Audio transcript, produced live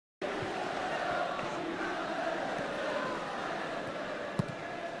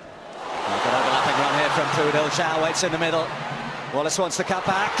from Pudel. Zhao waits in the middle. Wallace wants the cut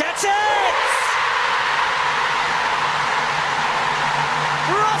back. Gets it!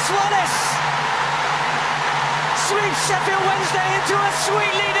 Ross Wallace sweeps Sheffield Wednesday into a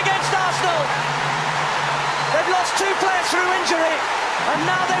sweet lead against Arsenal. They've lost 2 players through injury, and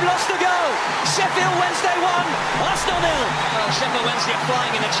now they've lost a goal. Sheffield Wednesday 1, Arsenal 0. Well, Sheffield Wednesday are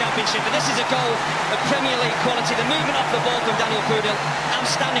flying in the Championship, but this is a goal of Premier League quality. The movement off the ball from Daniel Pudel,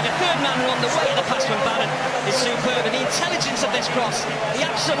 outstanding. A third man run, the way of the pass from Bannon is superb, and the intelligence of this cross, he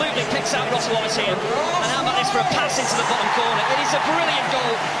absolutely picks out Ross Wallace here. And how about this for a pass into the bottom corner? It is a brilliant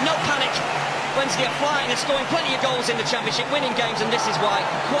goal, no panic. Wednesday are flying and scoring plenty of goals in the Championship, winning games, and this is why.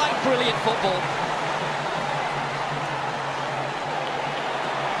 Quite brilliant football.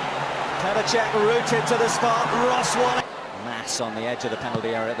 Pedacek rooted to the spot. Ross Wallace. Mass on the edge of the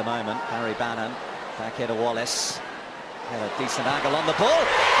penalty area at the moment. Barry Bannon. Back here to Wallace. Get a decent angle on the ball. Oh,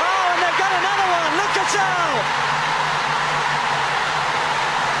 and they've got another one. Look at Zhao.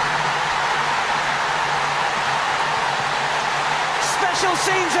 Special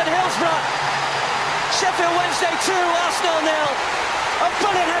scenes at Hillsborough. Sheffield Wednesday 2, Arsenal 0. A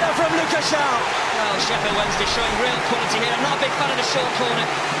brilliant header from Lucas Zhao. Well, Sheffield Wednesday showing real quality here. I'm not a big fan of the short corner.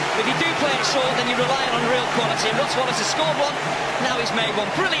 If you do play it short, then you rely on real quality. And Ross Wallace has scored one. Now he's made one.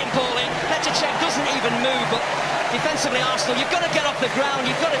 Brilliant ball in. Pedacek doesn't even move, but defensively, Arsenal, you've got to get off the ground.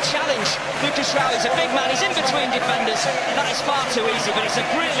 You've got to challenge. Lucas Zhao is a big man. He's in between defenders. That is far too easy, but it's a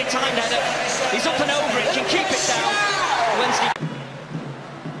brilliantly timed header. He's up and over it. Can keep it down. Wednesday.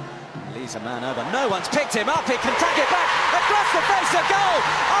 He's a man over. No one's picked him up. He can tag it back across the face of goal.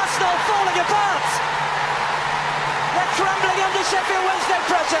 Arsenal falling apart. They're crumbling under Sheffield Wednesday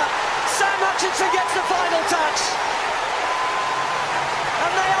pressure. Sam Hutchinson gets the final touch.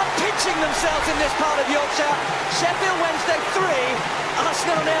 And they are pinching themselves in this part of Yorkshire. Sheffield Wednesday 3,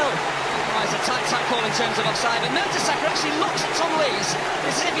 Arsenal 0. Oh, it's a tight call in terms of offside, but Mertesacker actually looks at Tom Lees.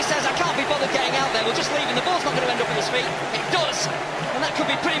 It's as if he says, I can't be bothered getting out there, we're just leaving, the ball's not going to end up at his feet. It does, and that could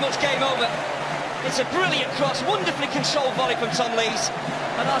be pretty much game over. It's a brilliant cross, wonderfully controlled volley from Tom Lees,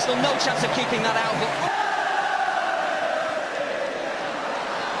 and Arsenal no chance of keeping that out. But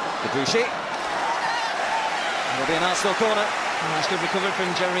Debussy. It'll be an Arsenal corner. Nice good recovery from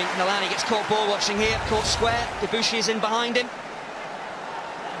Jeremy Nalani, gets caught ball watching here, caught square. Debussy is in behind him.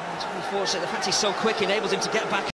 It's unfortunate, the fact he's so quick enables him to get back.